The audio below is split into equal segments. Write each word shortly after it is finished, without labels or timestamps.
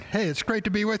Hey, it's great to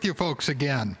be with you folks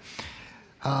again.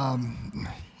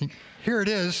 Here it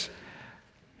is,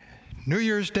 New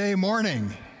Year's Day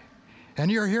morning, and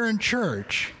you're here in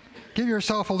church. Give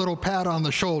yourself a little pat on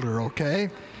the shoulder, okay?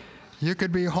 You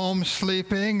could be home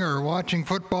sleeping or watching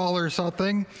football or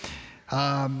something.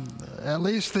 At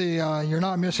least you're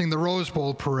not missing the Rose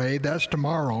Bowl parade. That's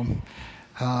tomorrow.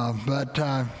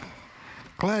 But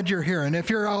glad you're here. And if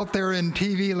you're out there in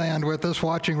TV land with us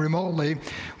watching remotely,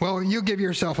 well, you give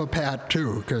yourself a pat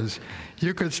too, because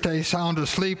you could stay sound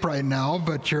asleep right now,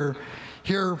 but you're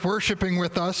here worshiping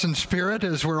with us in spirit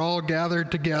as we're all gathered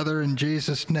together in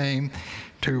Jesus' name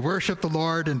to worship the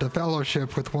Lord and to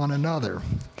fellowship with one another.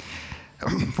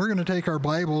 We're going to take our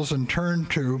Bibles and turn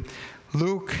to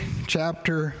Luke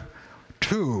chapter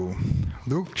 2.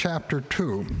 Luke chapter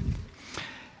 2.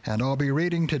 And I'll be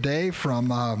reading today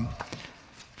from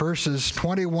verses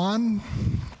 21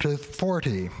 to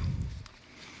 40.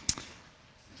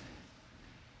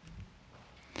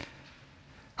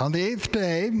 On the 8th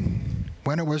day,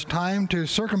 when it was time to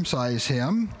circumcise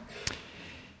him,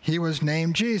 he was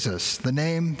named Jesus, the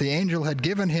name the angel had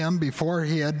given him before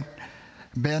he had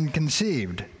been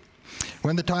conceived.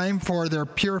 When the time for their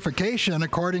purification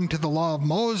according to the law of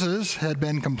Moses had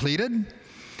been completed,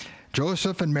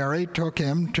 Joseph and Mary took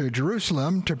him to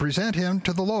Jerusalem to present him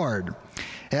to the Lord.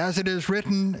 As it is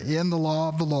written in the law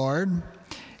of the Lord,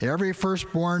 every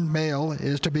firstborn male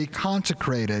is to be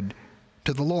consecrated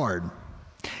to the Lord,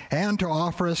 and to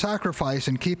offer a sacrifice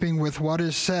in keeping with what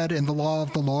is said in the law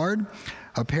of the Lord,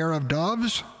 a pair of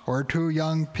doves or 2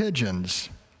 young pigeons.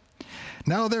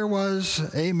 Now there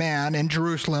was a man in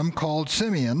Jerusalem called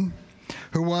Simeon,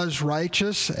 who was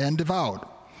righteous and devout.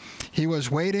 He was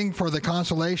waiting for the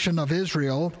consolation of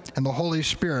Israel, and the Holy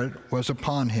Spirit was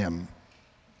upon him.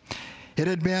 It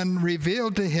had been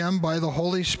revealed to him by the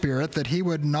Holy Spirit that he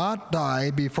would not die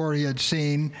before he had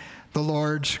seen the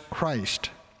Lord's Christ.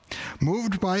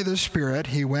 Moved by the Spirit,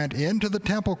 he went into the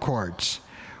temple courts.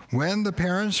 When the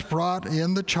parents brought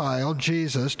in the child,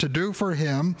 Jesus, to do for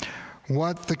him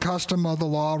what the custom of the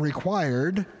law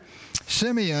required,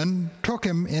 Simeon took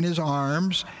him in his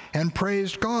arms and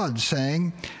praised God,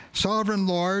 saying, "Sovereign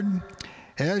Lord,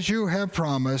 as you have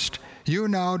promised, you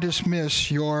now dismiss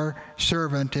your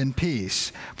servant in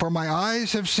peace. For my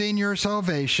eyes have seen your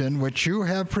salvation, which you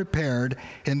have prepared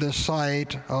in the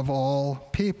sight of all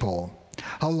people,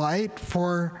 a light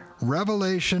for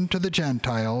revelation to the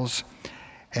Gentiles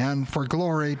and for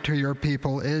glory to your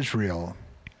people Israel."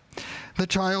 The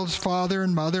child's father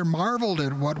and mother marveled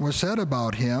at what was said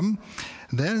about him.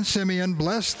 Then Simeon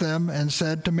blessed them and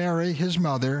said to Mary, his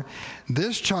mother,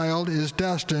 "This child is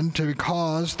destined to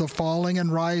cause the falling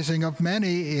and rising of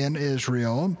many in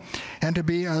Israel, and to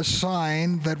be a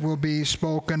sign that will be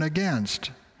spoken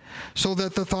against, so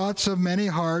that the thoughts of many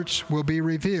hearts will be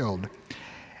revealed,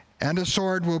 and a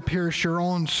sword will pierce your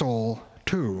own soul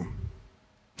too."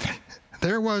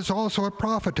 There was also a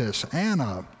prophetess,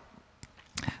 Anna,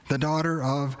 the daughter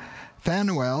of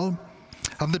Phanuel,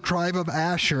 of the tribe of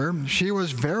Asher. She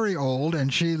was very old,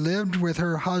 and she lived with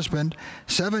her husband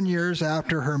 7 years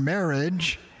after her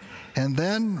marriage, and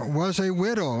then was a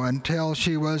widow until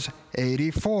she was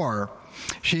 84.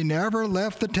 She never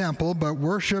left the temple, but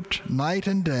worshipped night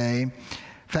and day,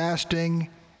 fasting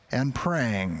and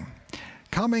praying.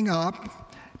 Coming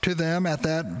up to them at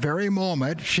that very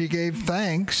moment, she gave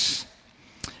thanks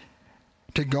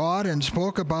to God and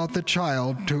spoke about the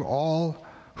child to all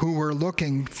who were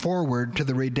looking forward to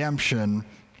the redemption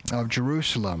of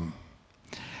Jerusalem.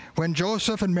 When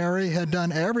Joseph and Mary had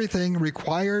done everything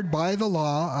required by the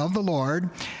law of the Lord,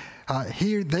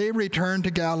 they returned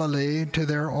to Galilee, to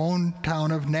their own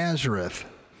town of Nazareth.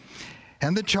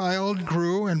 And the child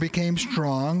grew and became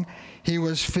strong. He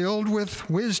was filled with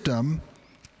wisdom,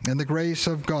 and the grace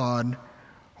of God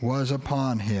was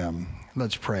upon him.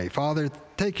 Let's pray. Father,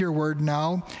 take your word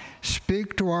now.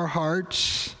 Speak to our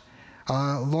hearts.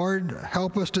 Lord,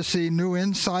 help us to see new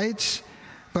insights,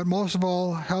 but most of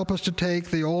all, help us to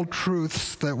take the old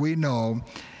truths that we know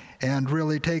and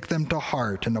really take them to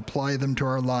heart and apply them to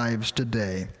our lives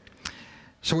today.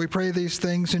 So we pray these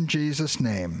things in Jesus'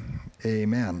 name.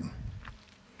 Amen.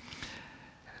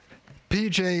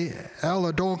 P.J.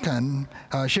 Elidolkin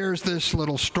shares this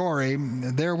little story.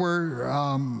 There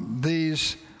were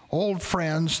these old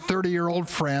friends, 30-year-old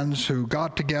friends, who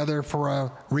got together for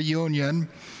a reunion,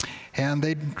 and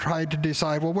they tried to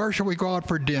decide, well, where should we go out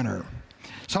for dinner?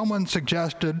 Someone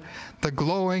suggested the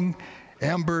Glowing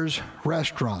Embers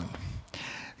restaurant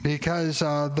because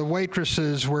the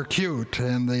waitresses were cute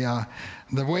and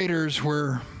the waiters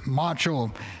were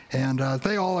macho, and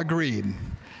they all agreed.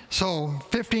 So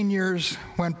 15 years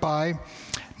went by.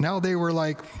 Now they were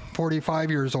like 45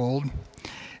 years old,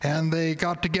 and they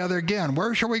got together again.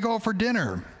 Where shall we go for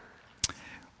dinner?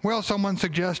 Well, someone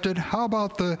suggested, how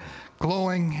about the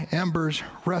Glowing Embers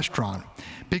restaurant?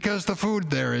 Because the food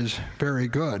there is very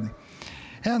good.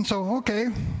 And so, okay,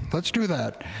 let's do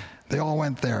that. They all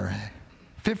went there.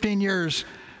 15 years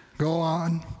go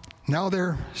on. Now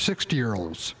they're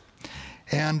 60-year-olds.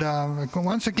 And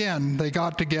once again, they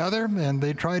got together and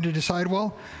they tried to decide,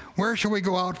 well, where shall we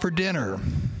go out for dinner?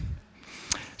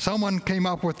 Someone came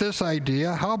up with this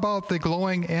idea. How about the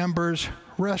Glowing Embers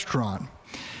restaurant?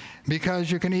 Because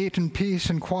you can eat in peace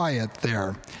and quiet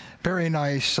there. Very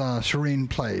nice, serene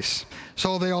place.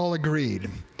 So they all agreed.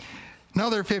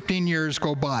 Another 15 years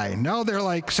go by. Now they're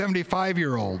like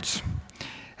 75-year-olds.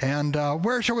 And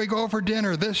where shall we go for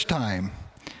dinner this time?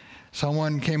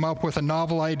 Someone came up with a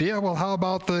novel idea. Well, how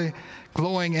about the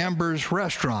Glowing Embers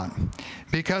restaurant?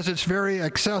 Because it's very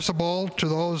accessible to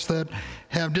those that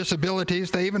have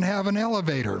disabilities. They even have an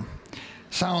elevator.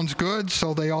 Sounds good,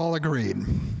 so they all agreed.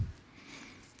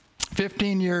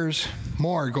 15 years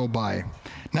more go by.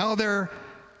 Now they're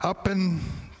up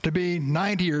to be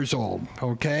 90 years old,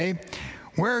 okay?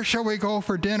 Where shall we go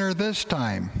for dinner this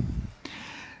time?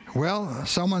 Well,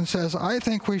 someone says, I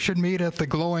think we should meet at the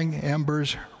Glowing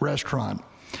Embers restaurant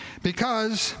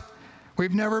because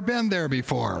we've never been there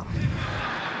before.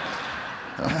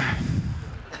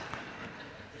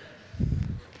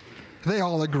 They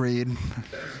all agreed.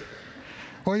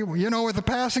 Well, you know, with the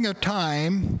passing of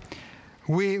time,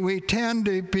 we tend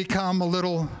to become a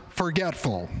little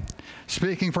forgetful.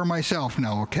 Speaking for myself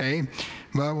now, okay?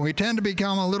 But we tend to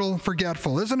become a little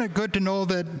forgetful. Isn't it good to know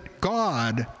that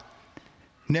God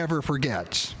never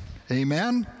forgets?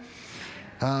 Amen?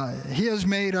 He has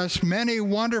made us many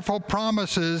wonderful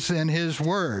promises in His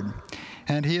Word,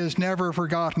 and He has never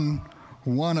forgotten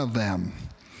one of them.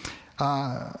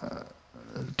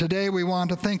 Today we want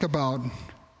to think about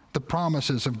the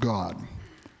promises of God,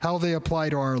 how they apply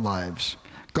to our lives.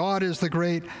 God is the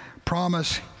great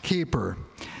promise keeper.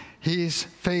 He's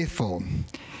faithful.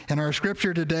 In our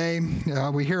scripture today,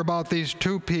 we hear about these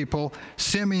two people,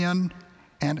 Simeon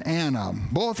and Anna.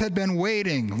 Both had been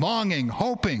waiting, longing,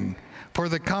 hoping for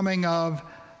the coming of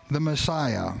the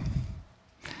Messiah.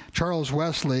 Charles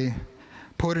Wesley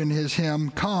put in his hymn,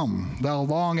 "Come, thou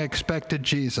long-expected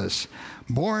Jesus,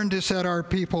 born to set our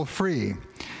people free.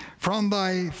 From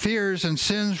thy fears and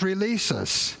sins release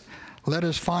us. Let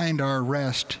us find our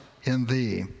rest in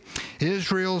thee.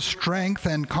 Israel's strength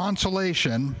and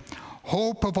consolation,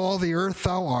 hope of all the earth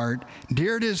thou art,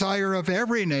 dear desire of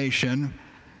every nation,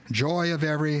 joy of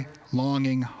every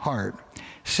longing heart."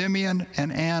 Simeon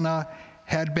and Anna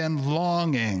had been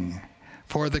longing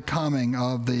for the coming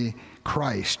of the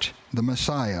Christ, the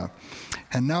Messiah.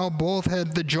 And now both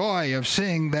had the joy of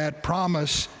seeing that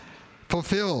promise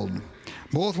fulfilled.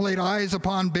 Both laid eyes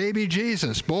upon baby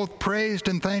Jesus. Both praised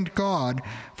and thanked God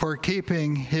for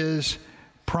keeping His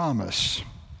promise.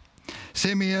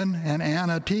 Simeon and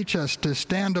Anna teach us to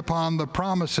stand upon the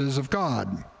promises of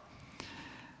God.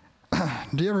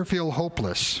 Do you ever feel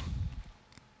hopeless?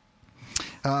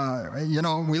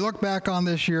 We look back on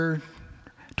this year,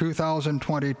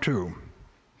 2022,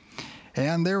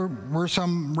 and there were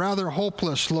some rather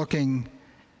hopeless-looking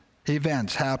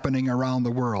events happening around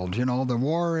the world. You know, the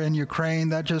war in Ukraine,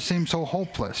 that just seems so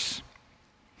hopeless.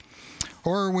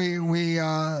 Or we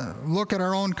look at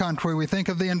our own country, we think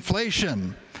of the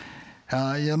inflation.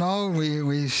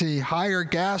 We see higher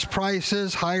gas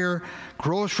prices, higher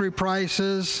grocery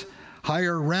prices,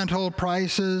 higher rental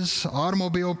prices,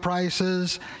 automobile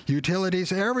prices,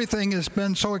 utilities. Everything has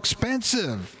been so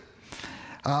expensive.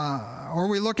 Or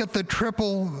we look at the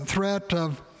triple threat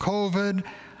of COVID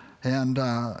and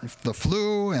the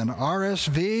flu and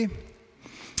RSV,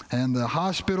 and the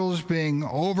hospitals being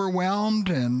overwhelmed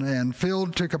and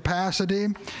filled to capacity.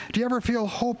 Do you ever feel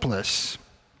hopeless?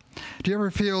 Do you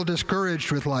ever feel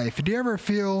discouraged with life? Do you ever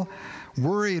feel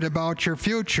worried about your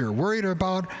future, worried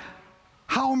about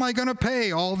how am I going to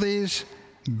pay all these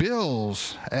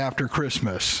bills after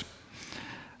Christmas?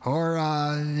 Or,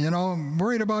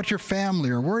 worried about your family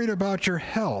or worried about your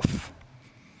health?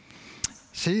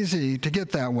 It's easy to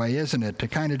get that way, isn't it? To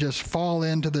kind of just fall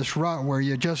into this rut where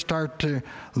you just start to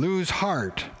lose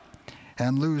heart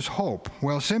and lose hope.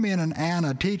 Well, Simeon and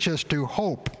Anna teach us to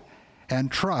hope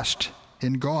and trust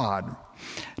in God,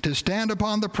 to stand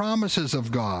upon the promises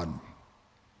of God.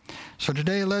 So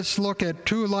today let's look at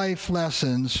two life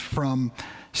lessons from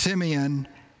Simeon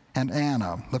and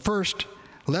Anna. The first,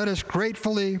 let us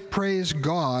gratefully praise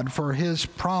God for His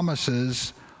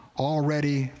promises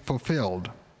already fulfilled.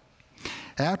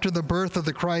 after the birth of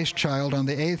the Christ child, on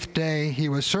the 8th day, he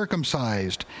was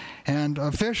circumcised and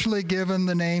officially given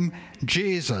the name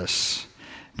Jesus.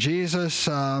 Jesus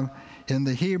in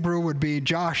the Hebrew would be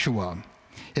Joshua.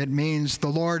 It means the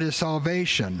Lord is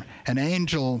salvation. An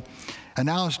angel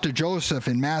announced to Joseph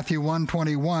in Matthew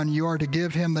 1:21, you are to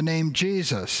give him the name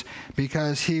Jesus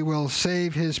because he will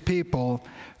save his people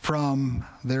from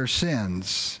their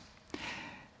sins.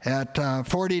 At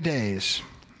 40 days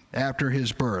after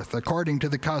his birth, according to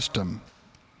the custom,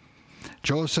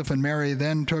 Joseph and Mary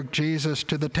then took Jesus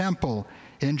to the temple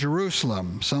in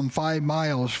Jerusalem, some 5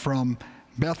 miles from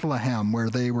Bethlehem, where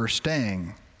they were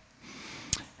staying.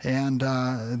 And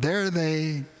there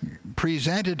they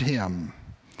presented him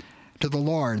to the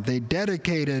Lord. They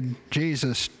dedicated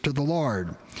Jesus to the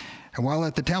Lord. And while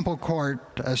at the temple court,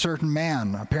 a certain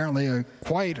man, apparently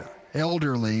quite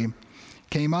elderly,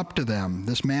 came up to them.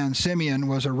 This man, Simeon,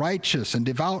 was a righteous and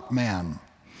devout man.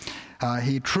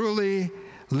 He truly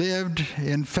lived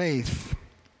in faith.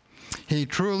 He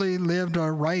truly lived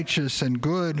a righteous and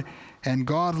good and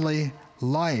godly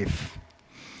life.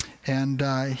 And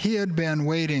he had been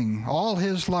waiting all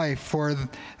his life for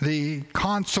the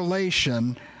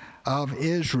consolation of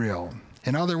Israel.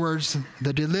 In other words,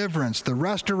 the deliverance, the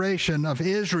restoration of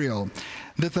Israel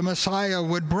that the Messiah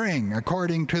would bring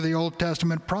according to the Old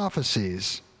Testament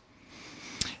prophecies.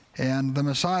 And the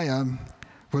Messiah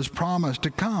was promised to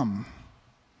come,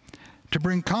 to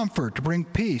bring comfort, to bring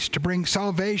peace, to bring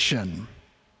salvation.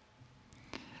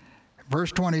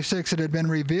 Verse 26, it had been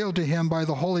revealed to him by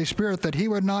the Holy Spirit that he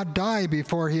would not die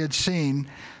before he had seen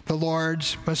the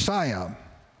Lord's Messiah,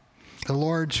 the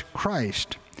Lord's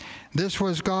Christ. This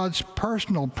was God's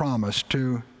personal promise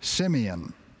to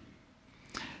Simeon.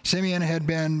 Simeon had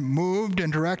been moved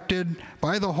and directed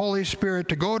by the Holy Spirit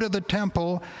to go to the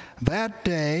temple that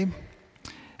day,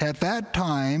 at that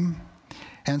time,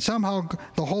 and somehow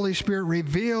the Holy Spirit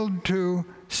revealed to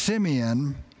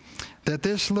Simeon that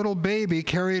this little baby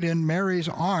carried in Mary's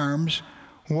arms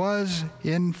was,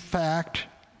 in fact,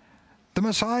 the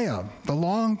Messiah, the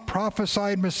long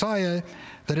prophesied Messiah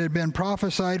that had been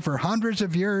prophesied for hundreds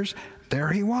of years. There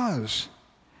he was,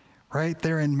 right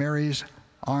there in Mary's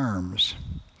arms.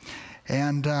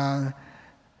 And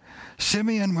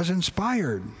Simeon was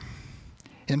inspired.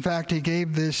 In fact, he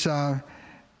gave this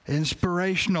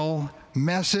inspirational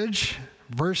message,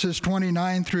 verses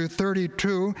 29 through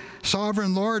 32,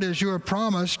 Sovereign Lord, as you have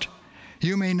promised,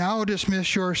 you may now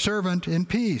dismiss your servant in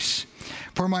peace.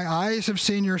 For my eyes have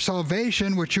seen your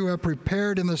salvation, which you have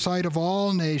prepared in the sight of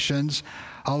all nations,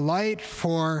 a light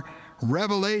for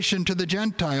revelation to the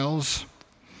Gentiles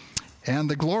and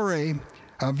the glory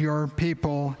of your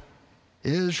people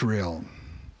Israel.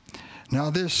 Now,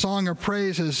 this song of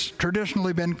praise has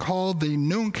traditionally been called the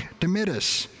Nunc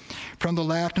Dimittis, from the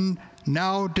Latin,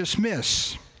 now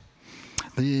dismiss.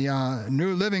 The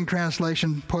New Living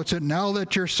Translation puts it, now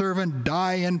let your servant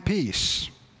die in peace.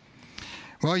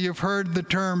 Well, you've heard the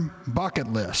term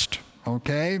bucket list,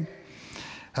 okay?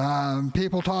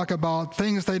 People talk about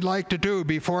things they'd like to do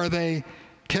before they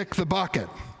kick the bucket,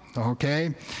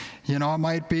 okay? You know, it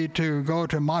might be to go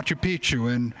to Machu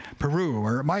Picchu in Peru,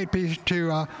 or it might be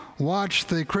to watch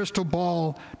the crystal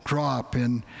ball drop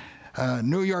in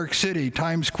New York City,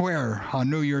 Times Square on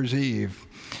New Year's Eve.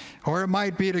 Or it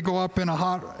might be to go up in a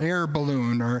hot air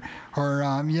balloon, or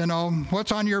you know,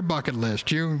 what's on your bucket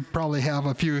list? You probably have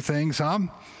a few things, huh?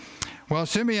 Well,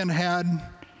 Simeon had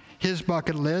his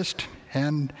bucket list,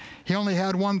 and he only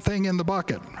had one thing in the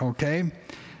bucket, okay?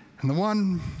 And the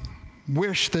one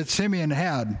wish that Simeon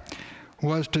had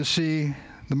was to see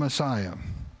the Messiah.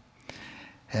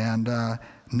 And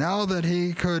now that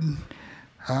he could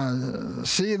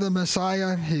see the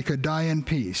Messiah, he could die in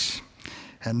peace,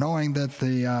 and knowing that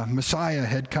the Messiah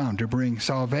had come to bring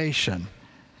salvation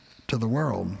to the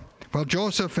world. Well,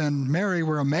 Joseph and Mary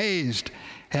were amazed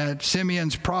at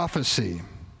Simeon's prophecy.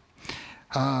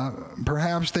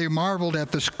 Perhaps they marveled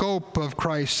at the scope of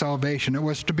Christ's salvation. It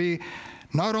was to be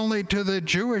not only to the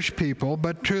Jewish people,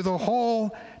 but to the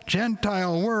whole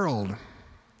Gentile world.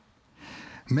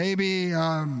 Maybe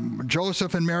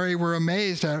Joseph and Mary were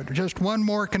amazed at just one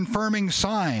more confirming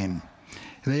sign.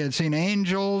 They had seen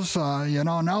angels,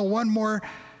 now one more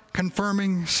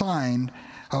confirming sign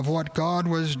of what God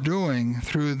was doing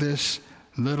through this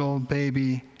little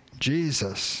baby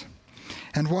Jesus.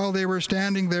 And while they were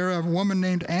standing there, a woman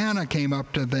named Anna came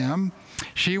up to them.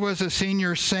 She was a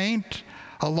senior saint,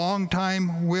 a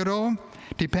long-time widow.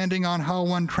 Depending on how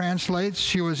one translates,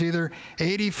 she was either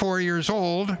 84 years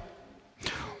old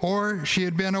or she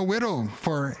had been a widow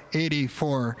for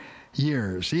 84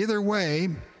 years. Either way,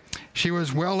 she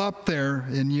was well up there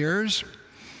in years,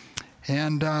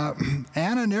 And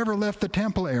Anna never left the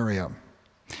temple area.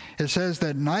 It says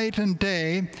that night and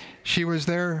day she was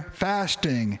there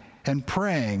fasting and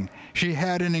praying. She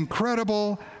had an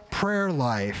incredible prayer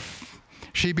life.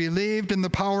 She believed in the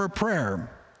power of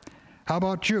prayer. How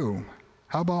about you?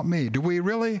 How about me? Do we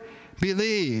really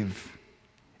believe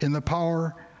in the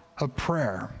power of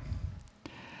prayer?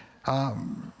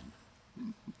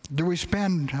 Do we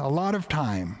spend a lot of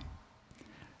time,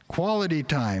 quality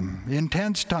time,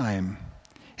 intense time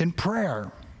in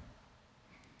prayer?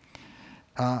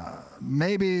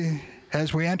 Maybe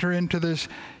as we enter into this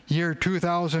year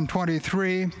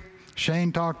 2023,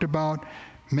 Shane talked about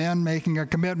men making a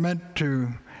commitment to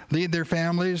lead their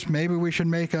families. Maybe we should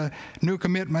make a new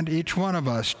commitment, each one of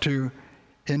us, to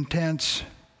intense,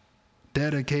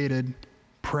 dedicated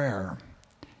prayer.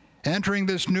 Entering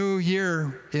this new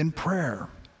year in prayer.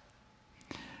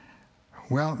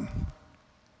 Well,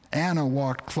 Anna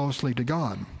walked closely to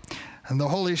God, and the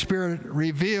Holy Spirit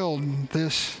revealed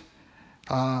this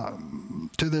to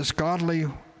this godly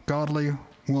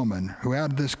woman who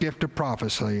had this gift of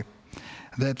prophecy,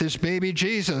 that this baby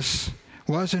Jesus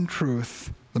was in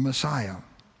truth the Messiah.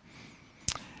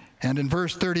 And in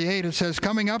verse 38 it says,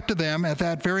 coming up to them at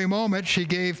that very moment, she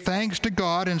gave thanks to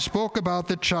God and spoke about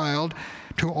the child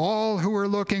to all who were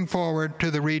looking forward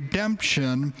to the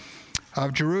redemption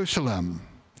of Jerusalem.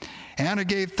 Anna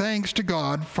gave thanks to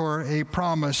God for a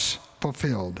promise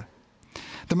fulfilled.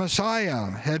 The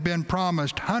Messiah had been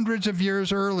promised hundreds of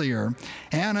years earlier.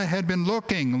 Anna had been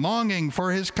longing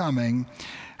for his coming.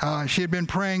 She had been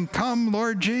praying, come,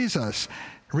 Lord Jesus,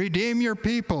 redeem your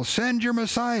people, send your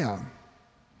Messiah.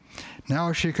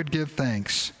 Now she could give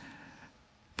thanks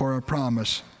for a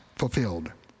promise fulfilled.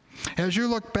 As you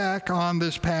look back on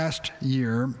this past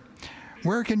year,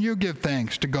 where can you give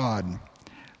thanks to God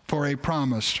for a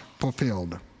promise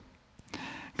fulfilled?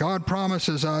 God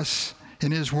promises us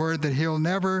in his word that he'll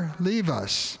never leave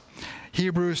us.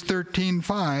 Hebrews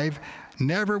 13:5,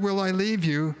 never will I leave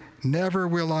you, never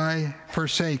will I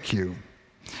forsake you.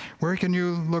 Where can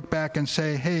you look back and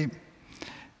say, hey,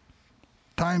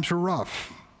 times were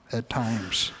rough at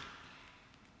times.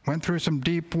 Went through some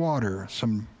deep water,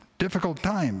 some difficult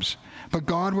times, but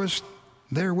God was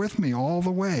there with me all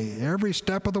the way, every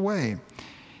step of the way.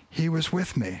 He was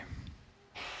with me.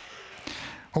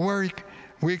 Or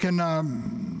we can,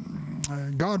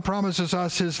 God promises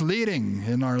us his leading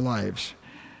in our lives.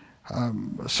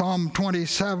 Psalm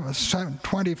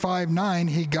 25:9,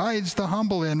 he guides the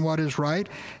humble in what is right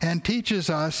and teaches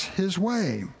us his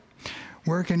way.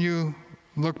 Where can you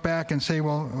look back and say,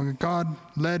 well, God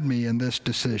led me in this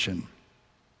decision.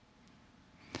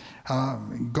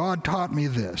 God taught me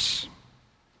this.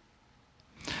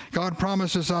 God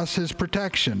promises us his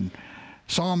protection.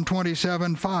 Psalm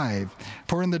 27:5,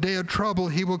 for in the day of trouble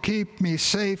he will keep me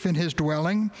safe in his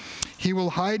dwelling. He will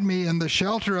hide me in the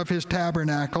shelter of his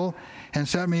tabernacle and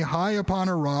set me high upon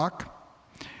a rock.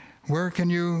 Where can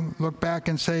you look back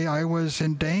and say, I was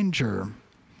in danger,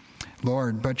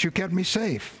 Lord, but you kept me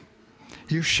safe.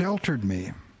 You sheltered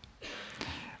me.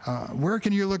 Where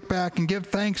can you look back and give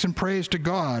thanks and praise to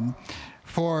God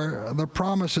for the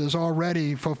promises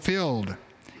already fulfilled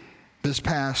this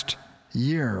past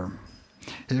year?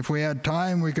 If we had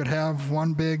time, we could have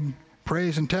one big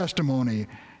praise and testimony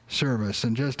service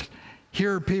and just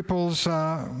hear people's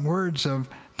words of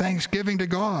thanksgiving to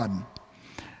God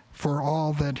for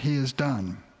all that he has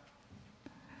done.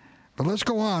 But let's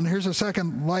go on. Here's a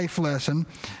second life lesson.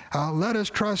 Let us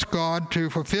trust God to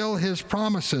fulfill his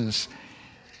promises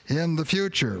in the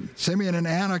future. Simeon and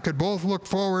Anna could both look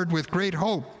forward with great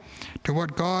hope to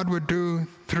what God would do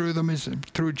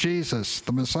through Jesus,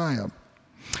 the Messiah.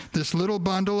 This little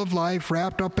bundle of life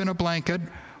wrapped up in a blanket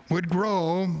would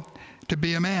grow to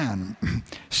be a man.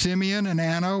 Simeon and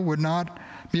Anna would not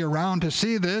be around to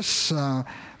see this.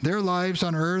 Their lives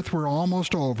on earth were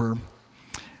almost over,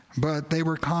 but they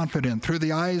were confident through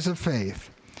the eyes of faith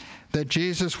that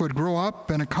Jesus would grow up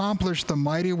and accomplish the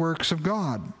mighty works of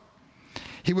God.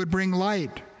 He would bring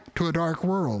light to a dark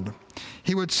world.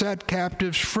 He would set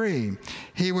captives free.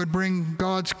 He would bring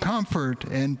God's comfort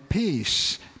and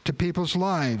peace to people's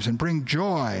lives and bring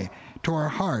joy to our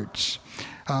hearts.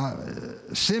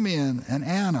 Simeon and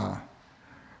Anna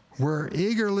were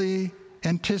eagerly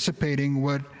anticipating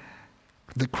what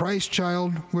the Christ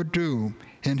child would do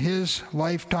in his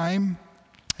lifetime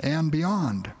and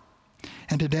beyond.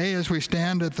 And today, as we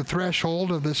stand at the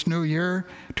threshold of this new year,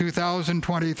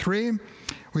 2023,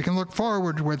 we can look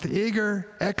forward with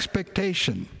eager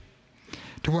expectation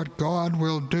to what God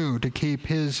will do to keep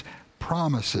his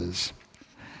promises.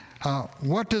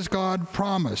 What does God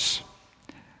promise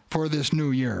for this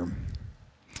new year?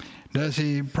 Does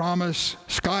he promise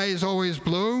skies always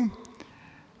blue?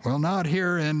 Well, not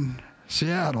here in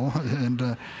Seattle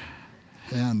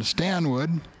and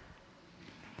Stanwood.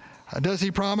 Does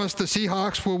he promise the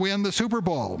Seahawks will win the Super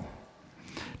Bowl?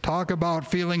 Talk about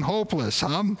feeling hopeless,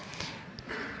 huh?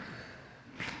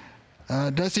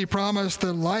 Does he promise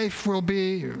that life will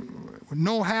be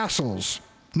no hassles,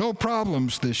 no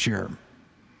problems this year?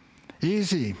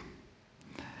 Easy.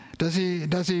 Does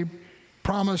he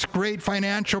promise great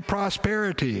financial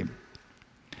prosperity?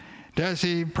 Does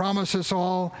he promise us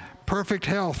all perfect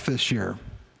health this year?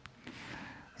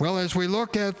 Well, as we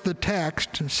look at the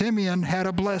text, Simeon had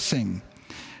a blessing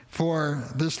for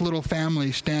this little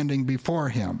family standing before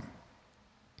him.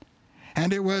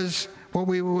 And it was what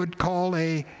we would call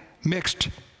a mixed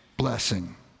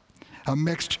blessing. A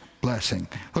mixed blessing.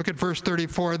 Look at verse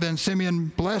 34. Then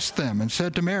Simeon blessed them and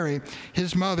said to Mary,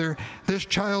 his mother, this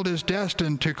child is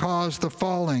destined to cause the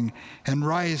falling and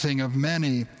rising of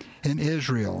many in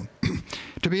Israel,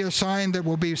 to be a sign that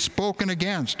will be spoken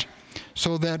against,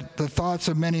 so that the thoughts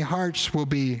of many hearts will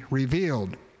be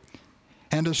revealed,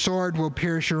 and a sword will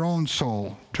pierce your own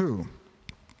soul too.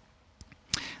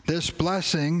 This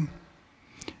blessing,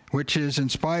 which is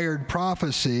inspired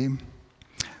prophecy,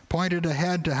 pointed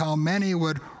ahead to how many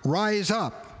would rise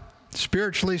up,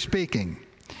 spiritually speaking,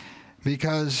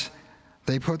 because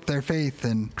they put their faith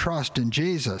and trust in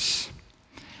Jesus.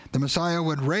 The Messiah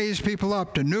would raise people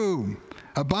up to new,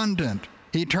 abundant,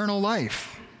 eternal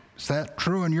life. Is that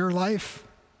true in your life?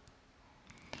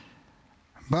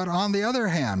 But on the other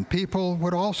hand, people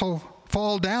would also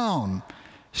fall down,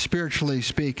 spiritually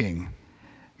speaking,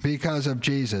 because of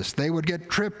Jesus. They would get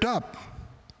tripped up.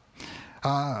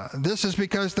 This is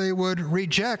because they would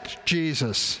reject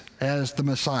Jesus as the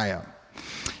Messiah.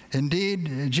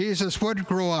 Indeed, Jesus would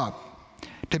grow up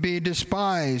to be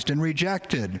despised and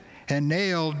rejected and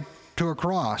nailed to a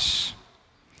cross.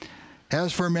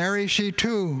 As for Mary, she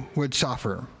too would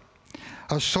suffer.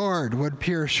 A sword would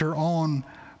pierce her own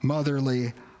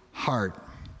motherly heart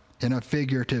in a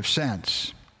figurative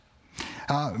sense.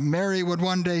 Mary would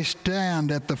one day stand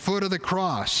at the foot of the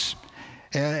cross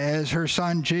as her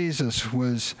son Jesus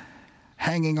was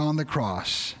hanging on the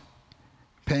cross,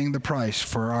 paying the price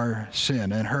for our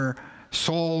sin, and her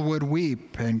soul would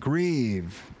weep and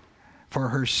grieve for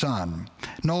her son.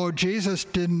 No,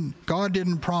 God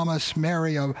didn't promise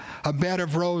Mary a bed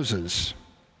of roses.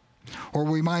 Or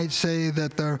we might say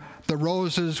that the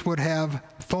roses would have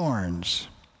thorns.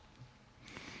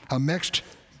 A mixed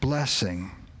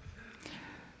blessing.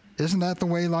 Isn't that the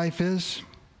way life is?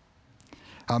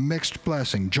 A mixed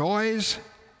blessing. Joys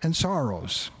and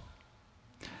sorrows.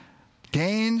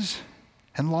 Gains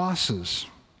and losses.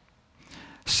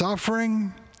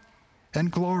 Suffering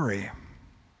and glory.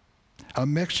 A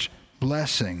mixed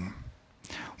blessing.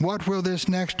 What will this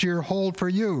next year hold for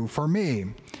you, for me?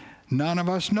 None of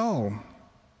us know.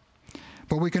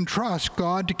 But we can trust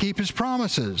God to keep his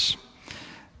promises.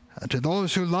 To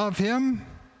those who love him,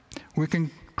 we can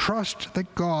trust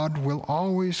that God will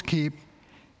always keep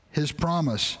his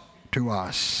promise to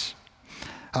us.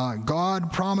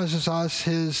 God promises us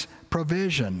his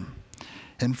provision.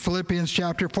 In Philippians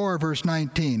chapter 4, verse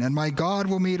 19, and my God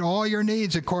will meet all your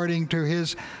needs according to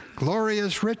his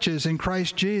glorious riches in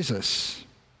Christ Jesus.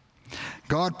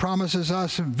 God promises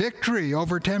us victory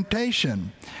over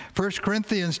temptation. 1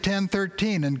 Corinthians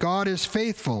 10:13, and God is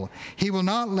faithful. He will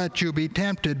not let you be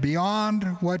tempted beyond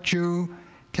what you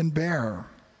can bear.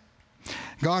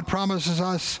 God promises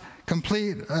us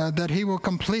that he will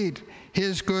complete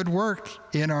his good work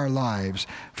in our lives.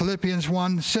 Philippians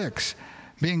 1:6,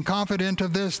 being confident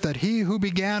of this, that he who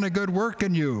began a good work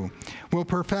in you will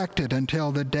perfect it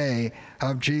until the day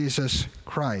of Jesus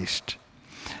Christ.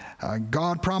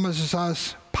 God promises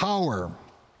us power,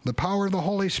 the power of the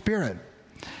Holy Spirit.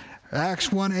 Acts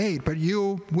 1:8, but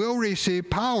you will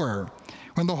receive power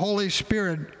when the Holy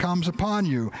Spirit comes upon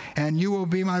you, and you will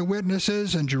be my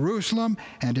witnesses in Jerusalem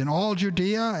and in all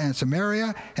Judea and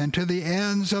Samaria and to the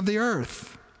ends of the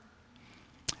earth.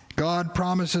 God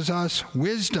promises us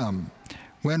wisdom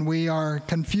when we are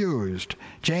confused.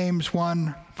 James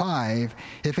 1:5,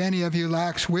 if any of you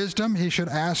lacks wisdom, he should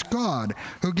ask God,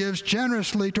 who gives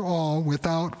generously to all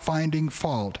without finding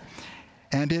fault,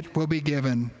 and it will be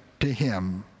given to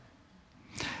him.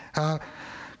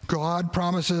 God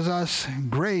promises us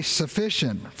grace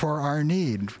sufficient for our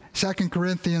need. 2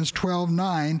 Corinthians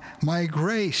 12:9, my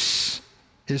grace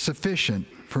is sufficient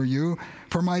for you,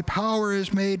 for my power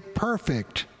is made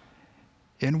perfect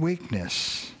in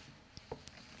weakness.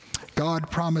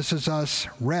 God promises us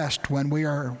rest when we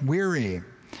are weary.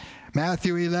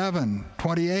 Matthew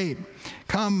 11:28,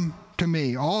 come to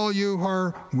me, all you who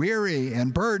are weary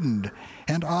and burdened,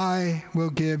 and I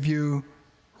will give you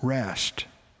rest.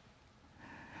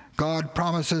 God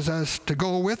promises us to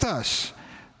go with us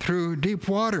through deep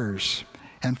waters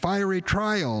and fiery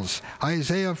trials.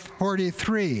 Isaiah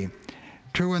 43,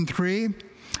 2 and 3,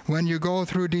 when you go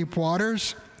through deep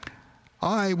waters,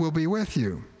 I will be with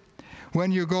you.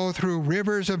 When you go through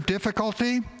rivers of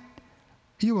difficulty,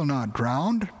 you will not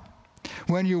drown.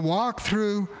 When you walk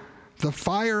through the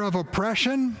fire of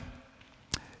oppression,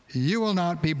 you will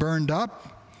not be burned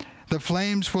up. The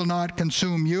flames will not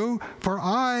consume you, for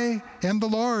I am the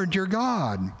Lord your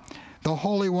God, the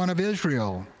Holy One of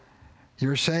Israel,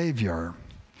 your Savior.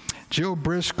 Jill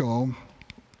Briscoe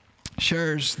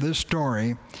shares this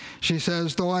story. She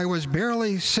says, though I was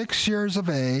barely 6 years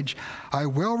of age, I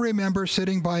will remember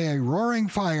sitting by a roaring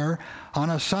fire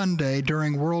on a Sunday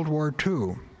during World War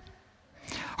II.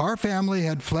 Our family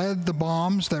had fled the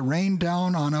bombs that rained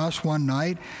down on us one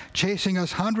night, chasing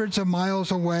us hundreds of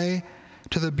miles away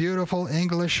to the beautiful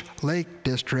English Lake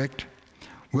District,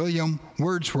 William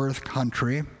Wordsworth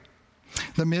country.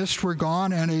 The mists were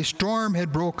gone and a storm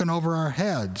had broken over our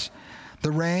heads.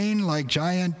 The rain, like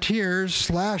giant tears,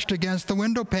 slashed against the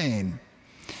window pane,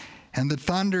 and the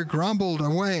thunder grumbled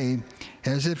away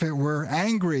as if it were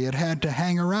angry it had to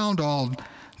hang around all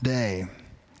day.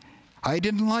 I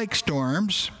didn't like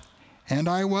storms, and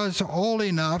I was old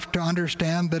enough to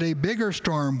understand that a bigger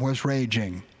storm was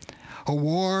raging, a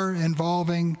war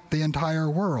involving the entire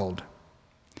world.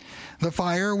 The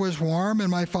fire was warm,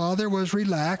 and my father was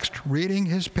relaxed, reading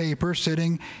his paper,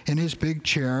 sitting in his big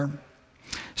chair.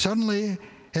 Suddenly,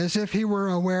 as if he were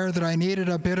aware that I needed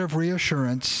a bit of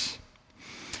reassurance,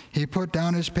 he put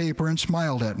down his paper and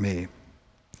smiled at me.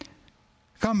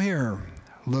 "Come here,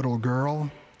 little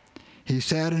girl," he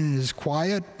said in his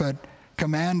quiet but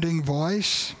commanding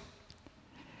voice.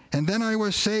 And then I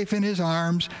was safe in his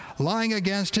arms, lying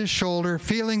against his shoulder,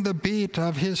 feeling the beat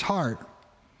of his heart.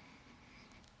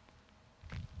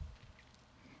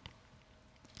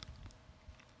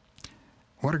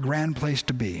 What a grand place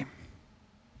to be.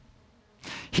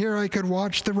 Here I could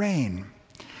watch the rain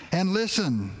and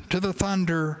listen to the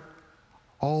thunder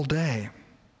all day.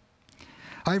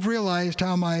 I've realized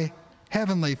how my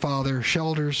Heavenly Father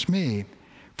shelters me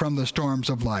from the storms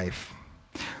of life.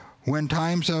 When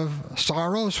times of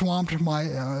sorrow swamped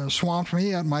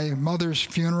me at my mother's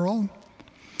funeral,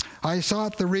 I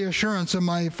sought the reassurance of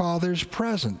my Father's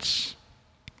presence.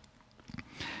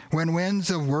 When winds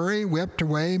of worry whipped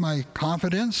away my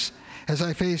confidence as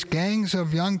I faced gangs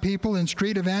of young people in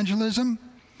street evangelism,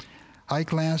 I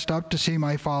glanced up to see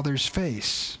my Father's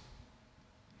face.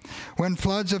 When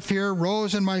floods of fear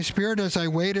rose in my spirit as I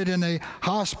waited in a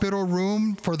hospital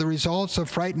room for the results of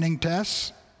frightening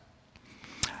tests,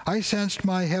 I sensed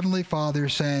my Heavenly Father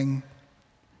saying,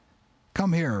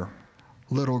 "Come here,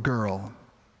 little girl."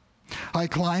 I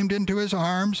climbed into his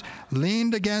arms,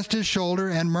 leaned against his shoulder,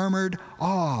 and murmured,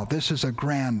 "Ah, this is a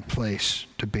grand place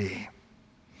to be."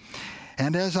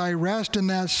 And as I rest in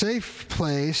that safe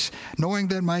place, knowing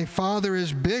that my Father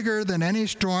is bigger than any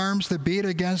storms that beat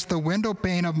against the window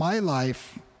pane of my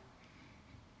life,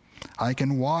 I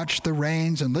can watch the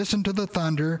rains and listen to the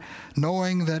thunder,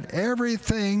 knowing that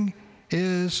everything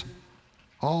is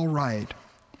all right.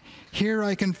 Here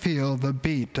I can feel the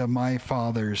beat of my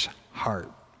Father's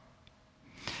heart.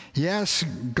 Yes,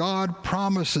 God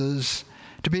promises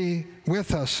to be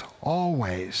with us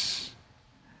always,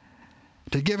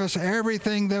 to give us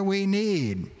everything that we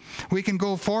need. We can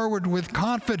go forward with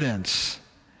confidence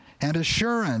and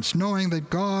assurance, knowing that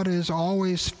God is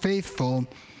always faithful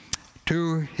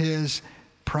to his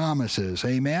promises.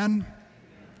 Amen?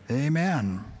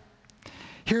 Amen.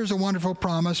 Here's a wonderful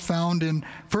promise found in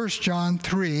 1 John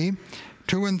 3,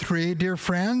 2 and 3. Dear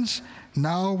friends,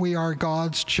 now we are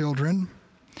God's children,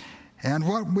 and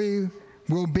what we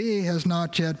will be has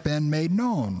not yet been made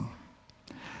known.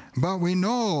 But we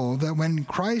know that when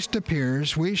Christ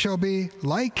appears, we shall be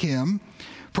like him,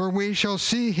 for we shall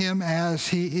see him as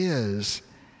he is.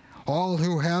 All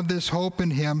who have this hope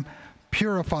in him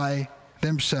purify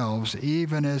themselves,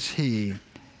 even as he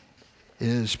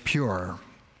is pure.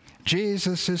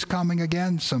 Jesus is coming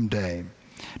again someday.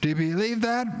 Do you believe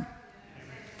that?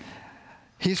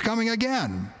 He's coming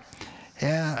again.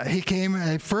 He came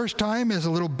a first time as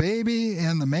a little baby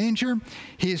in the manger.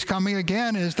 He's coming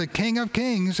again as the King of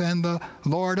Kings and the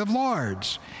Lord of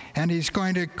Lords. And he's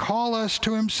going to call us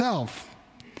to himself.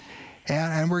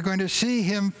 And we're going to see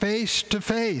him face to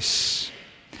face.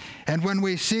 And when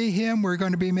we see him, we're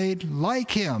going to be made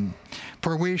like him,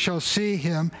 for we shall see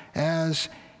him as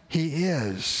he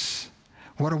is.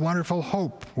 What a wonderful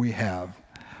hope we have.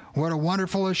 What a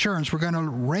wonderful assurance. We're going to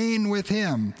reign with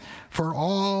him for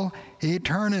all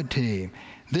eternity.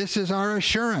 This is our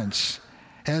assurance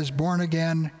as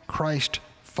born-again Christ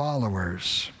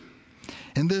followers.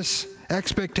 In this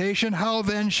expectation, how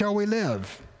then shall we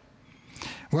live?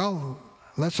 Well,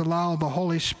 let's allow the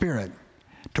Holy Spirit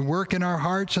to work in our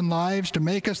hearts and lives, to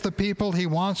make us the people he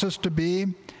wants us to be,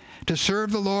 to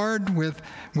serve the Lord with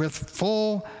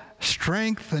full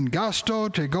strength and gusto,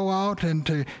 to go out and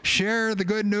to share the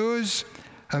good news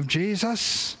of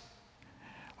Jesus.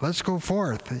 Let's go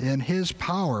forth in his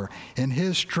power, in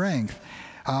his strength.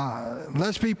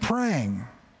 Let's be praying.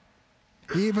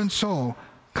 Even so,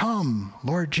 come,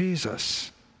 Lord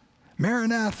Jesus.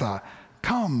 Maranatha,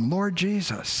 come, Lord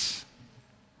Jesus.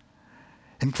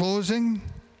 In closing,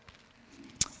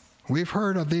 we've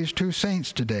heard of these two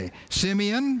saints today,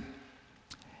 Simeon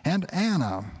and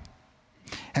Anna.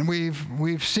 And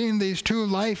we've seen these two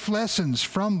life lessons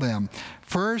from them.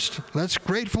 First, let's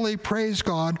gratefully praise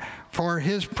God for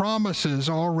his promises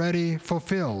already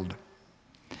fulfilled.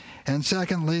 And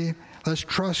secondly, let's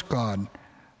trust God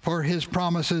for his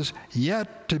promises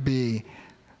yet to be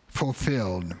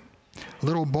fulfilled. A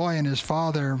little boy and his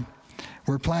father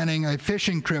were planning a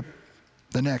fishing trip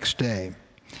the next day.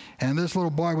 And this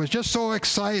little boy was just so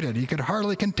excited, he could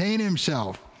hardly contain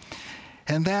himself.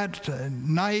 And that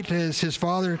night, as his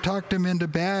father tucked him into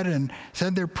bed and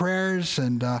said their prayers,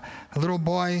 and the little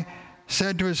boy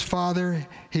said to his father,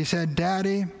 he said,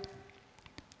 "Daddy,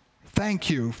 thank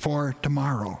you for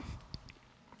tomorrow."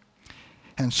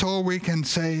 And so we can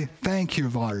say, "Thank you,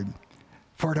 Lord,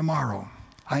 for tomorrow.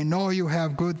 I know you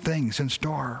have good things in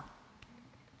store."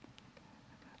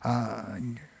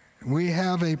 We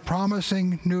have a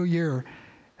promising new year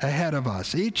ahead of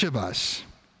us, each of us.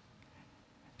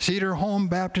 Cedar Home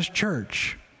Baptist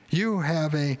Church, you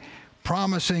have a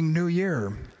promising new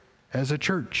year as a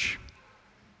church.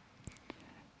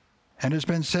 And it's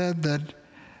been said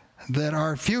that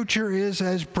our future is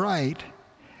as bright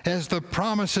as the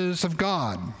promises of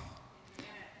God.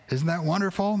 Isn't that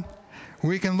wonderful?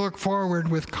 We can look forward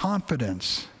with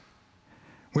confidence,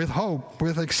 with hope,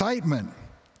 with excitement,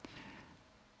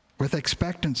 with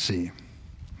expectancy.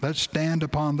 Let's stand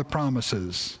upon the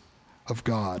promises of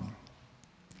God.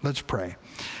 Let's pray.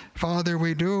 Father,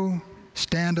 we do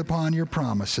stand upon your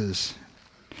promises.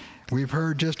 We've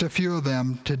heard just a few of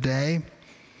them today,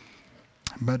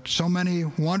 but so many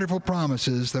wonderful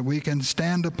promises that we can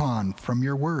stand upon from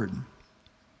your word.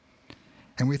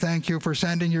 And we thank you for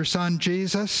sending your Son,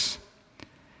 Jesus,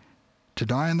 to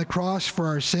die on the cross for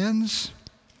our sins,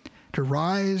 to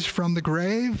rise from the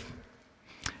grave,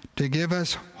 to give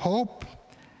us hope,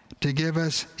 to give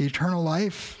us eternal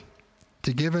life,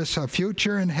 to give us a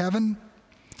future in heaven.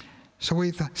 So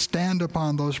we stand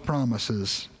upon those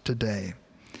promises today.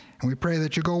 And we pray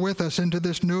that you go with us into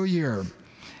this new year.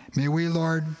 May we,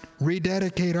 Lord,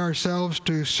 rededicate ourselves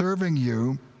to serving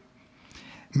you.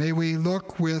 May we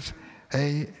look with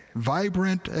a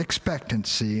vibrant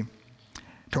expectancy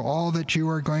to all that you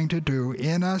are going to do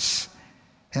in us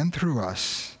and through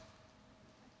us.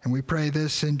 And we pray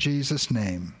this in Jesus'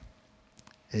 name.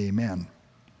 Amen.